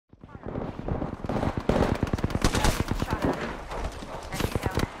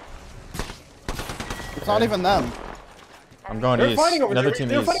It's not even them. I'm going They're east. fighting over Another there. team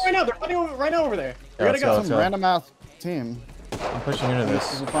They're east. fighting right now. They're fighting right now over there. We gotta go. Some random ass team. I'm pushing into This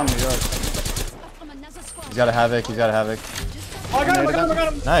this. is from New York. He's got a havoc. He's got a havoc. Oh, I got him. I got him. I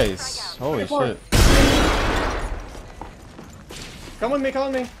got him. Nice. Holy shit. Come with me.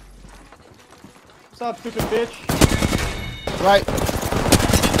 Come with me. What's up, stupid bitch? Right.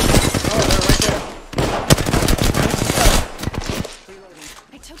 Oh, they're right there.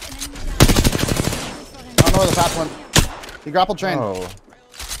 I don't know where the path went. He grappled train. Oh.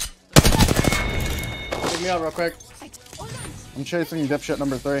 Take me out real quick. I'm chasing dipshit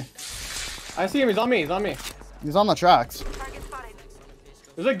number 3. I see him. He's on me. He's on me. He's on the tracks.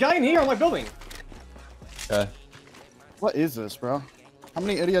 There's a guy in here on my building. Okay. What is this, bro? How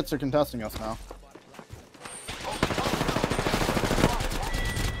many idiots are contesting us now?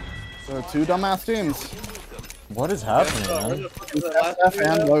 So 2 dumbass teams. What is happening, man? SF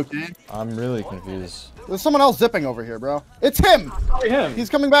and Loki. I'm really confused. There's someone else zipping over here, bro. It's him! Probably him. He's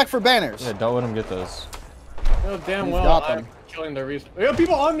coming back for banners. Yeah, don't let him get those. Oh, damn He's well. got I'm them. killing the respawn. We have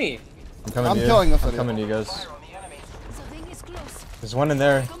people on me. I'm coming I'm to you. killing this I'm idiot. coming to you guys. There's one in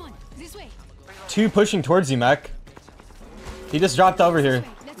there. 2 pushing towards you, Mac. He just dropped over here.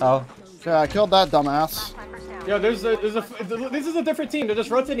 Oh. Okay, I killed that dumbass. Yo, this is a different team. They're just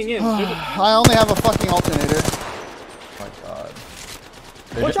rotating in. I only have a fucking alternator. Oh my god.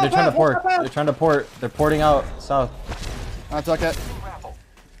 They're, Watch they're out, trying to Pat, port. watch out, Pat. They're trying to port. They're porting out south. I took it.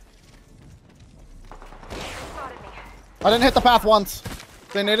 I didn't hit the path once.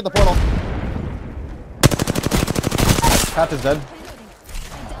 They naded the portal. Path is dead.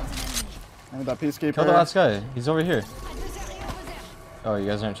 I need that peacekeeper. Kill the last guy. He's over here. Oh, you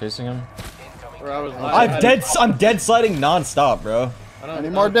guys aren't chasing him? Where I was I'm dead sliding non-stop, bro. Any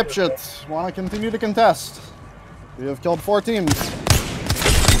more dipshits want to continue to contest? We have killed 4 teams.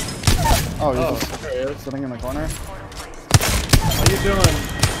 Oh, he's just there he is. sitting in the corner. How you doing?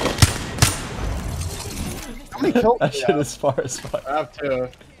 How many kills? That shit is far as fuck. I have 2.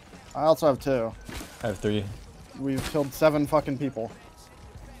 I also have 2. I have 3. We've killed 7 fucking people.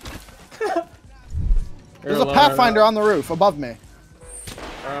 You're There's a alone, Pathfinder on the roof above me.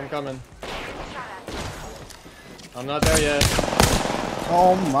 Alright, I'm coming. I'm not there yet.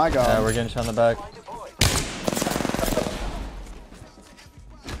 Oh my god. Yeah, we're getting shot in the back.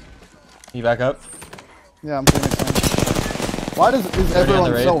 You back up? Yeah, I'm phoenixing. Why is 30 on the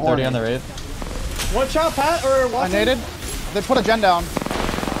everyone raid. so 30 horny? on the raid. One shot, Pat, or I Watson? naded. They put a gen down.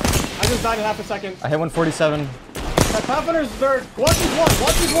 I just died in half a second. I hit 147. My Pathfinder's third. Watch is one.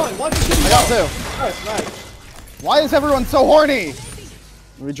 Watch is one. Watch is two. I got 2. Nice, nice. Why is everyone so horny?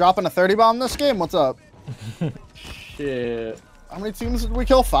 Are we dropping a 30 bomb this game? What's up? Shit. How many teams did we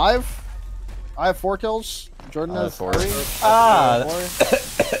kill? 5? I have 4 kills. Jordan I has have 4. 3. Ah.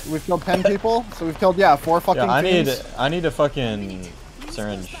 4. We've killed 10 people, so we've killed 4 fucking Yeah, teams. I need a fucking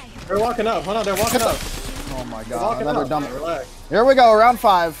syringe. They're walking up. Hold on, they're walking up. Oh my They're god, walking another up. dumb. Relax. Here we go, round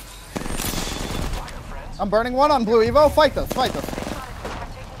 5. I'm burning one on Blue Evo. Fight this, fight this.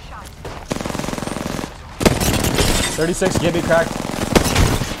 36, get me cracked.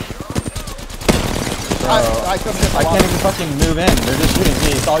 I couldn't hit the I wall. can't even fucking move in. They're just shooting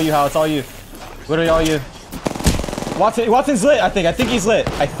me. It's all you, Hal. It's all you. Literally all you. Watson's lit, I think. I think he's lit.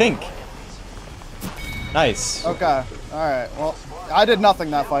 I think. Nice. Okay, alright. Well, I did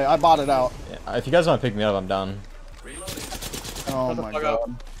nothing that fight. I bought it out. Yeah, if you guys want to pick me up, I'm down. Oh my fuck god. up.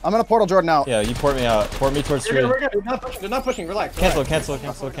 I'm gonna portal Jordan out. Yeah, you port me out. Port me towards We're 3. good, we're good. They're not pushing. They're not pushing. Relax. Cancel,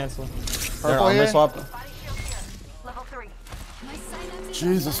 relax. cancel. They're Purple armor here. swap.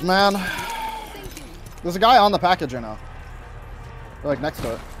 Jesus, man. There's a guy on the package right now. They're like next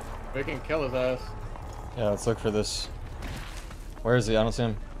to it. We can kill his ass. Yeah, let's look for this. Where is he? I don't see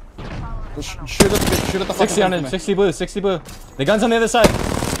him. Just shoot at the 60 on fucking it. thing 60 blue. 60 blue. The gun's on the other side.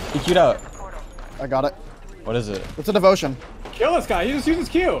 He queued out. for me. I got it. What is it? It's a devotion. Kill this guy. He just uses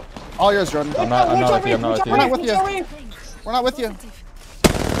Q. All yours, Jordan. I'm not with you. I'm not with We're not you. with you. We're not with you.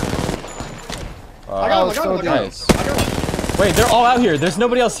 I got him. I got him. I got him. Nice. I got him. Wait, they're all out here. There's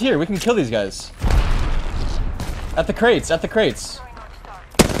nobody else here. We can kill these guys. At the crates. At the crates.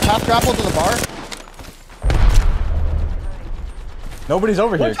 Path grapple to the bar. Nobody's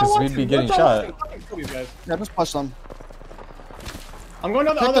over here Watch out, because we'd be getting shot. Watson. Kill these guys. Yeah, just push them. I'm going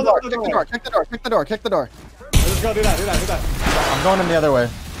down the Kick the other door, door. kick the door, kick the door, kick the door, kick the door. Let's go. Do that. Do that. Do that. I'm going in the other way.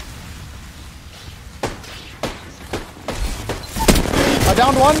 I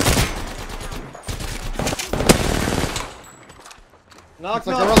downed one. Knock, It's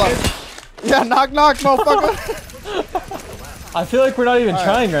a knock. gorilla. bitch. Yeah, knock, knock, motherfucker. I feel like we're not even All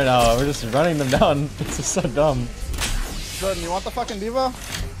right. trying right now. We're just running them down. This is so dumb. Jordan, you want the fucking Devo?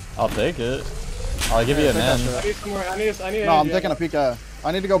 I'll take it. I'll give you a man. I need some more. I need. No, I'm taking a peek. I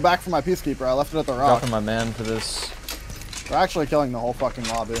need to go back for my peacekeeper. I left it at the rock. Dropping my man for this. We're actually killing the whole fucking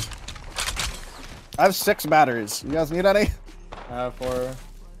lobby. I have 6 batteries. You guys need any? I have 4.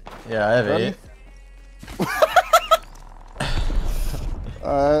 Yeah, I have Ready? 8.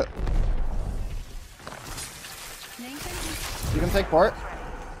 You can take part.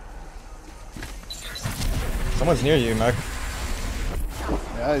 Someone's near you, Mac.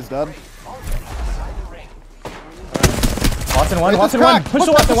 Yeah, he's dead. Watson 1, Wait, Watson this 1. crack. Push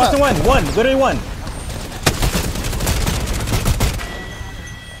the Push Watson, that. Watson 1. 1, literally 1.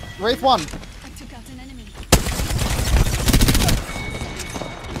 Wraith 1. I took out an enemy.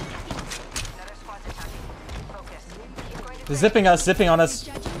 They're zipping us, zipping on us.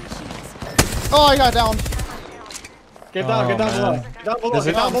 Oh, I got down. Get down, get down below. man. Get down below, There's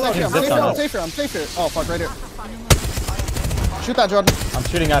get a- down below. I'm Zipped safe on here, I'm us. safe here, I'm safe here. Oh, fuck, right here. Shoot that, Jordan. I'm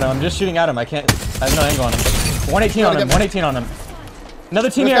shooting at him. I'm just shooting at him. I can't. I have no angle on him. 118 on him. 118 on him. Another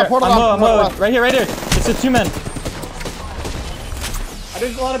team There's here. that portal I'm down low. I'm from low. northwest. Right here. Right here. It's just 2 men. I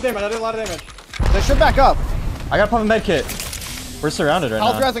did a lot of damage, I did a lot of damage. They should back up. I gotta pump a med kit. We're surrounded right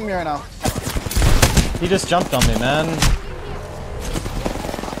Hal's now. rezzing me right now. He just jumped on me, man.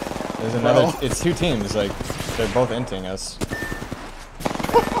 There's another. Bro. It's 2 teams. Like they're both inting us.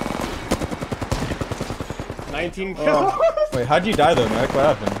 19 kills. Wait, how'd you die though, Mac?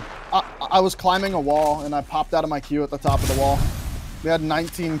 What happened? I was climbing a wall and I popped out of my queue at the top of the wall. We had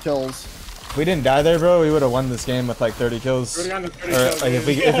 19 kills. If we didn't die there, bro, we would have won this game with like 30 kills. We would've gotten to 30 Or kills, like if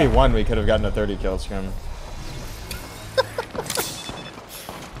we yeah. won, we could have gotten a 30 kill scrim.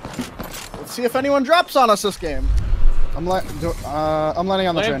 Let's see if anyone drops on us this game. I'm landing on the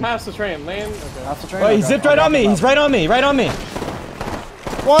Land train. past the train, land. Okay. Past the train. Oh, he Okay, zipped I'll right drop on me. him He's out. right on me. Right on me.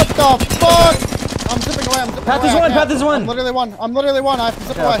 What the fuck? I'm zipping away. I'm zipping Path away. is I one, can't. path is one. I'm literally one. I'm literally one. I have to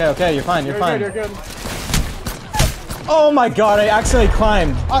zip away. Okay, okay, you're fine. You're You're fine. good, you're good. Oh my god, I accidentally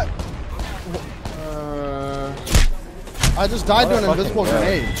climbed. I just died to an What a invisible fucking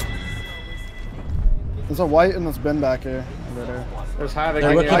grenade. There's a white in this bin back here. Over there. There's Havoc.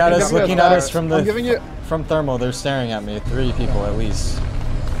 They're I looking can- at I can us, give you a looking at fire. us from I'm giving you. from thermal. They're staring at me. 3 people at least.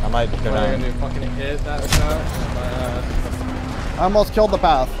 I might go What are you down. gonna do? Fucking hit that shot? I almost killed the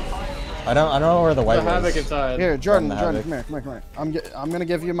path. I don't know where the The white Havoc was. inside. Here, Jordan. the Jordan, Havoc. come here. I'm gonna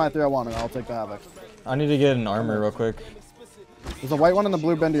give you my 301 and I'll take the Havoc. I need to get an armor real quick. There's a white one in the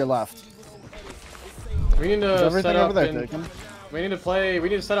blue bin to your left. We need Is to set everything up over there in- taken? We need to play. We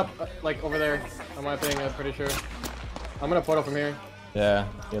need to set up like over there. On my thing, I'm pretty sure. I'm gonna portal from here. Yeah,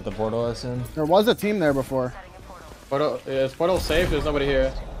 get the portal us in. There was a team there before. Portal is portal safe? There's nobody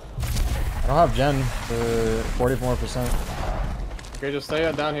here. I don't have gen for 44%. Okay, just stay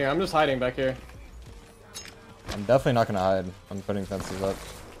down here. I'm just hiding back here. I'm definitely not gonna hide. I'm putting fences up.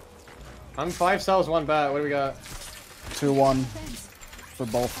 I'm 5 cells, 1 bat. What do we got? 2-1 for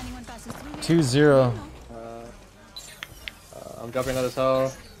both. Anyone passes through it? 2-0. I'm jumping another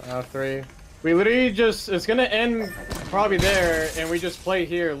cell. I have 3. We literally just. It's gonna end probably there, and we just play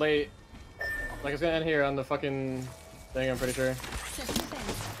here late. Like it's gonna end here on the fucking thing. I'm pretty sure. Setting the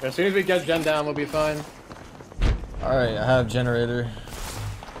fence. As soon as we get gen down, we'll be fine. Alright, I have generator.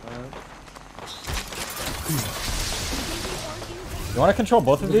 You wanna control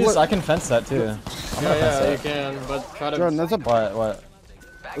both of these? I can fence that too. I'm gonna Yeah, you fence can, but try to. Jordan, there's a that. What?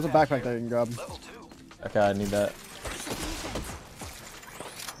 backpack that you can grab. Okay, I need that.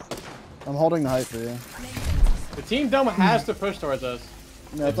 I'm holding the height for you. The team dome has to push towards us.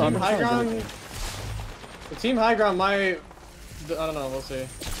 Yeah, it's The team 100% high good. ground. The team high ground might. I don't know. We'll see.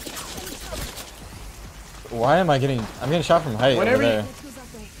 Why am I getting... I'm getting shot from height Whenever over there. Let's go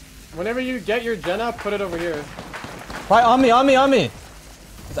that way. Whenever you get your gen up, put it over here. Why? On me, on me, on me!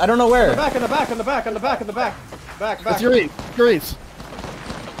 I don't know In where. the back, in the back, in the back, in the back, in the back. Back, back. It's your east. Your east.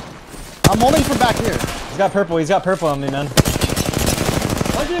 I'm holding from back here. He's got purple. He's got purple on me, man.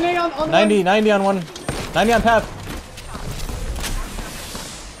 What's your name on 90, 90 on one. 90 on path.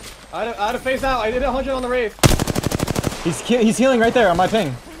 I had to phase out. I did 100 on the Wraith. He's healing right there on my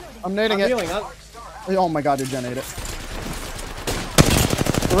ping. I'm nading I'm it. healing. Oh my god, you gen ate it.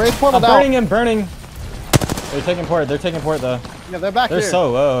 The Wraith portal I'm down. burning him, burning. They're taking port. They're taking port though. Yeah, they're back They're here.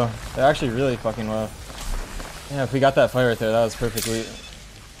 so low. They're actually really fucking low. Yeah, if we got that fight right there, that was perfectly.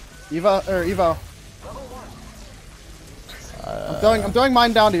 Evo. I'm throwing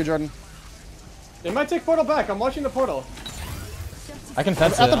mine down to you, Jordan. They might take portal back. I'm watching the portal. I can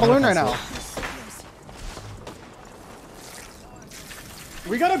fence it. At the I'm gonna balloon right fence now. it.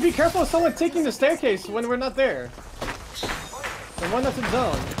 We gotta be careful of someone taking the staircase when we're not there. The one that's in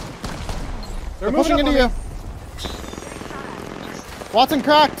zone. They're They're pushing moving into up you. Watson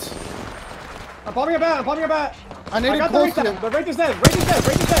cracked. I'm popping a bat. I'm popping a bat. I need I it got the close Wraith to down. you. The Wraith is dead. Wraith is dead.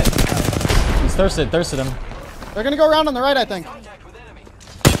 Wraith is dead. He's thirsted him. They're gonna go around on the right, I think.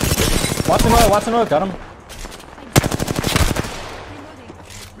 Watson low, got him.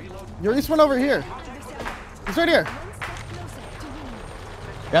 Your east went over here. He's right here.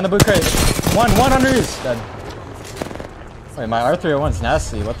 Behind the boot crate. One under his. Dead. Wait, my R301's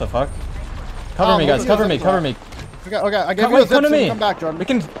nasty. What the fuck? Cover me, guys. Cover me. Okay, I gave Come, you a wait, zip come to so you me. come back, Jordan. We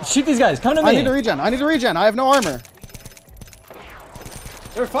can shoot these guys. Come to me. I need to regen. I have no armor.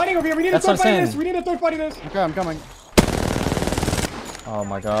 They're fighting over here. We need That's to what third I'm party saying. this. We need to third party this. Okay, I'm coming. Oh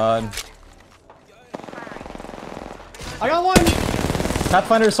my god. I got one.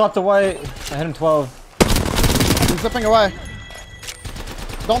 Pathfinder swapped to white. I hit him 12. I'm zipping away.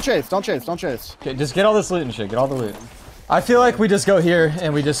 Don't chase. Okay, just get all this loot and shit. Get all the loot. I feel like we just go here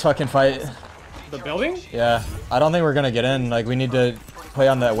and we just fucking fight. The building? Yeah. I don't think we're gonna get in. Like, we need to play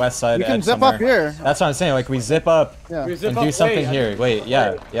on the west side. We can edge zip somewhere. up here. That's what I'm saying. Like, we zip up Yeah. We zip and up. do something Wait, here. Wait,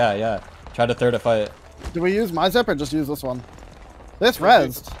 yeah. Try to third a fight. Do we use my zip or just use this one? This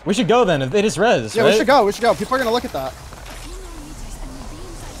rezzed. We should go then. If it is res, Yeah, right? we should go. People are gonna look at that.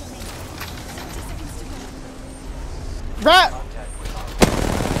 Rat!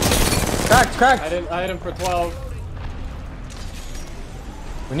 Cracked. I hit him for 12.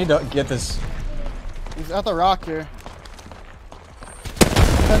 We need to get this. He's at the rock here.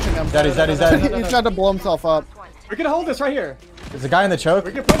 Pinching him. Dead, he's dead. No. He's tried to blow himself up. We can hold this right here. There's a guy in the choke.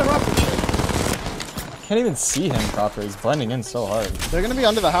 We can put the rock. Can't even see him properly. He's blending in so hard. They're gonna be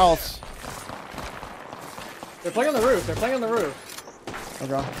under the house. They're playing on the roof. Okay.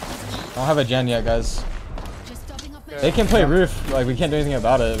 Don't have a gen yet, guys. Just topping up my They can play roof. Like, we can't do anything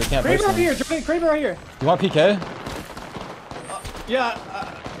about it. We can't push Kraber over them. here. Jordan, Kraber right here. You want PK? Yeah.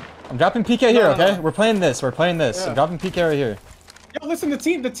 I'm dropping PK here, No. okay? We're playing this. Yeah. I'm dropping PK right here. Yo, listen, the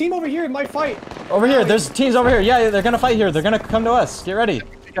team over here might fight. Over here. There's teams over here. Yeah, they're gonna fight here. They're gonna come to us. Get ready.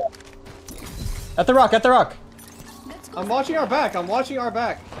 At the rock. Let's go. I'm watching our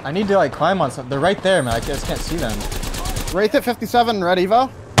back. I need to, like, climb on something. They're right there, man. I just can't see them. Wraith at 57, red Evo.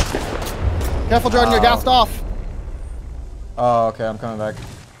 Careful, Jordan, you're gassed off. Oh, okay. I'm coming back.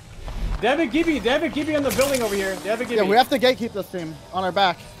 David Gibby on the building over here. David Gibby. Yeah, we have to gatekeep this team on our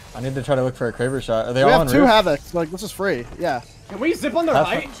back. I need to try to look for a Kraber shot. Are they We all have on 2 roof? Havocs. Like, this is free. Yeah. Can we zip on the Have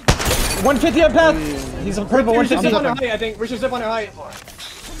right? 150 on path. He's a purple. We should zip 150. on their height, I think. We should zip on their height.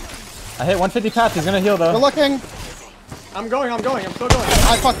 I hit 150 path. He's gonna heal We're though. looking. I'm still going.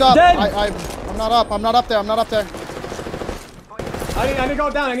 I fucked up. Dead. I'm not up. I'm not up there.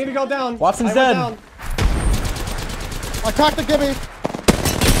 I need to go down. Watson's I went dead. down. I cracked the Gibby.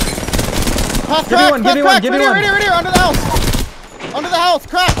 Half Give me crack, one, half give me one, crack. give me Right one. here, under the house,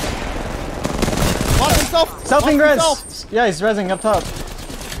 crack. Lost himself. Selfing lost res. himself. Yeah, he's rezzing up top.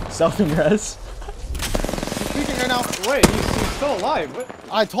 Selfing res. He's peeking right now. Wait, he's still alive. What?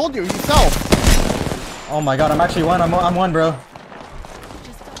 I told you, he's self. Oh my god, I'm actually one. I'm one, bro.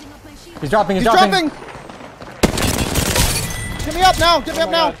 Just topping up my shield. He's dropping. He's dropping. Get me up now. Get me up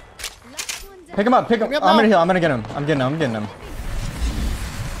now. God. Last one down. Pick him up. me up I'm now. gonna heal. I'm gonna get him. I'm getting him.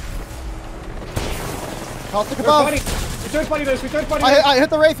 I'll stick We're above. fighting. We third party this. I hit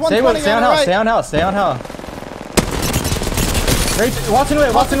the Wraith 120 Stay on the house. right. Stay on house. Great. Watson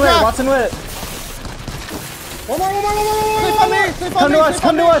wit. One more. Safe on me. Safe on Come me. to us. Safe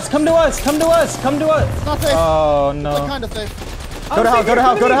on me. Come to us. Not safe. Oh Like, no. kind of safe. Go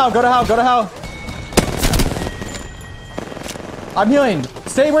to hell. I'm healing.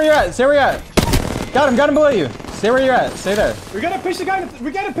 Stay where you're at. Got him below you. Stay where you're at. Stay there. We gotta push the guy.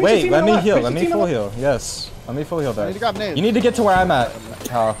 We gotta push the Wait, team let on me the left. heal. Push Let the me team on full the- heal. Yes. Let me full heal I there. need to grab nades. You need to get to where I'm at,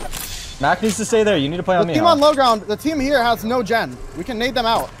 Hal. Mac needs to stay there. You need to play on The me, team Hal. on low ground, the team here has no gen. We can nade them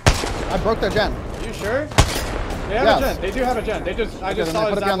out. I broke their gen. You sure? They have Yes. a gen. They do have a gen. I just Then saw I his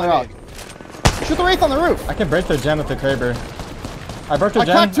put it behind the zap rock. Shoot the Wraith on the roof. I can break their gen with the Kraber. I broke their I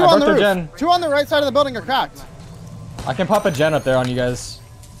gen. cracked 2 I on broke the their roof. gen. 2 on the right side of the building are cracked. I can pop a gen up there on you guys.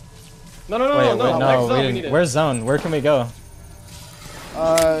 No. Wait, Next no, zone, we we didn't. need it. Where's zone? Where can we go?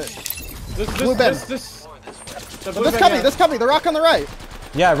 Blue bed. The blue bed, yeah. This cubby, the rock on the right.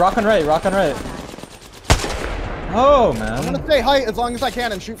 Yeah, rock on right. Oh I'm man. gonna stay height as long as I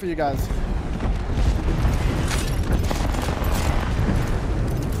can and shoot for you guys.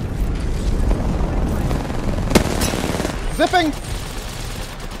 Zipping.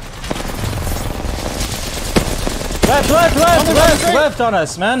 Left on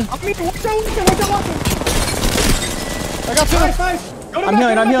us, man. I mean, watch out. I got 2. Nice. Go to I'm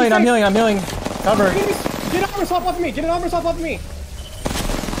back, healing. Cover. Get an armor swap off of me.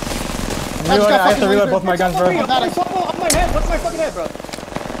 I have to reload both my guns, bro. Armor swap off my head. What's my fucking head, bro?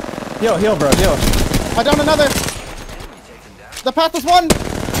 Heal, heal, bro, heal. I downed another. The path is one.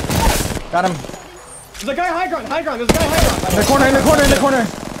 Got him. There's a guy high ground, there's a guy high ground. In the corner, in the corner, in the corner.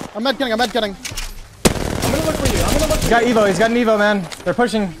 I'm med getting. I'm gonna look for you, I'm gonna look for He's got Evo, he's got an Evo, man. They're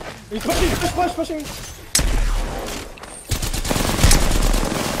pushing. you. He's pushing.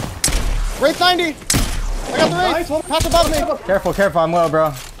 Wraith 90. I got the Nice, Wraith. Path above me. Careful, careful, I'm low,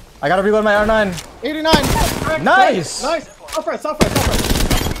 bro. I gotta reload my R9. 89. Nice! Nice! Stop right.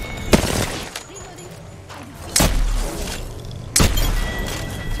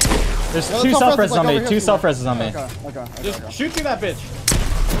 There's Yeah, two the self self-res reses is like on me, over two here self reses on me. Okay. Just shoot through that bitch.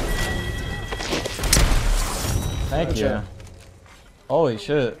 Thank you. Holy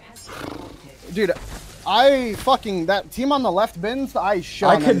shit. Dude, that team on the left bins, I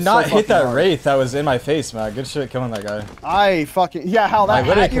shot. I could not hit that Wraith that was in my face, man. Good shit killing that guy. How that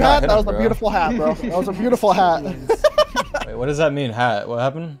hat you had, that was him, a beautiful hat, bro. That was a beautiful hat. Wait, what does that mean, hat? What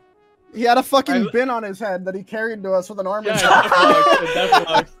happened? He had a fucking bin on his head that he carried to us with an arm. Yeah, it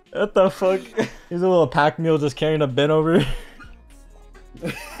definitely. What the fuck? He's a little pack mule just carrying a bin over.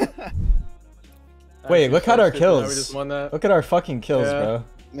 Wait, look at our kills. We just won that. Look at our fucking kills, Yeah. bro.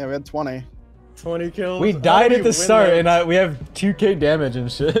 Yeah, we had 20. 20 kills. We died at the start and we have 2k damage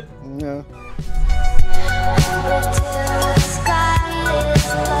and shit. Yeah.